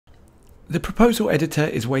The proposal editor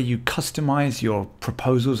is where you customize your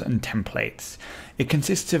proposals and templates. It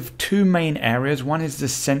consists of two main areas. One is the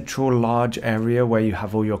central large area where you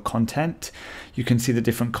have all your content. You can see the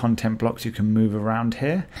different content blocks you can move around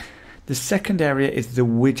here. The second area is the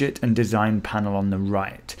widget and design panel on the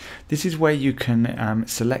right. This is where you can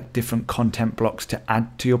select different content blocks to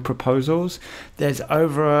add to your proposals. There's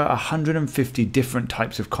over 150 different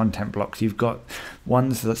types of content blocks. You've got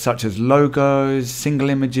ones such as logos, single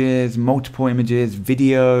images, multiple images,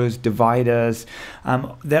 videos, dividers.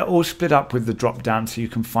 They're all split up with the drop down so you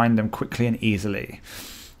can find them quickly and easily.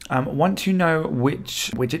 Once you know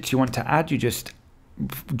which widgets you want to add, you just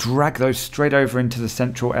drag those straight over into the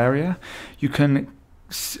central area. You can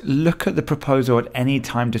look at the proposal at any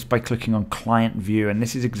time just by clicking on client view, and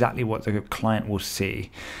this is exactly what the client will see.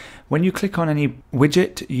 When you click on any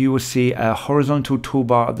widget, you will see a horizontal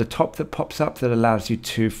toolbar at the top that pops up that allows you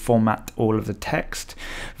to format all of the text,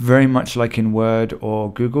 very much like in Word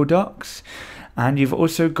or Google Docs. And you've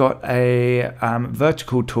also got a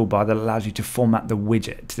vertical toolbar that allows you to format the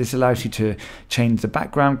widget. This allows you to change the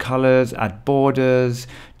background colors, add borders,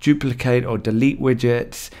 duplicate or delete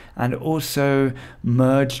widgets, and also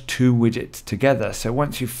merge two widgets together. So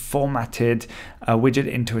once you've formatted a widget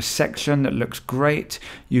into a section that looks great,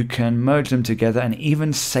 you can merge them together and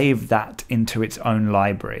even save that into its own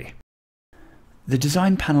library. The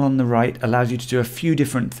design panel on the right allows you to do a few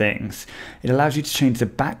different things. It allows you to change the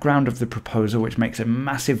background of the proposal, which makes a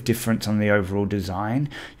massive difference on the overall design.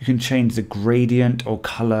 You can change the gradient or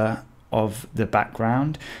color of the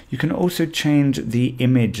background. You can also change the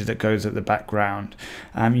image that goes at the background.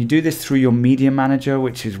 You do this through your media manager,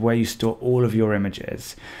 which is where you store all of your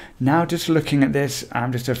images. Now just looking at this,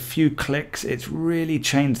 just a few clicks, it's really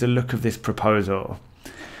changed the look of this proposal.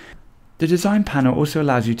 The design panel also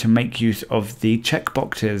allows you to make use of the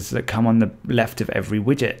checkboxes that come on the left of every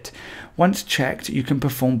widget. Once checked, you can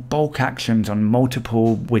perform bulk actions on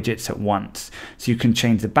multiple widgets at once. So you can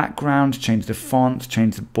change the background, change the fonts,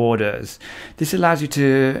 change the borders. This allows you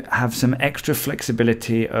to have some extra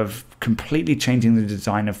flexibility of completely changing the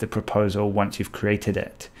design of the proposal once you've created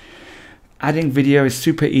it. Adding video is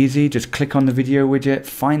super easy. Just click on the video widget,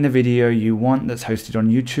 find the video you want that's hosted on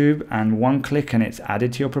YouTube, and one click and it's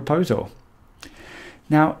added to your proposal.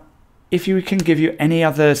 Now, if we can give you any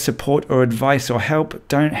other support or advice or help,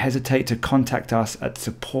 don't hesitate to contact us at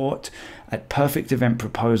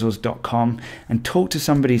support@perfecteventproposals.com and talk to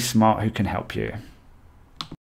somebody smart who can help you.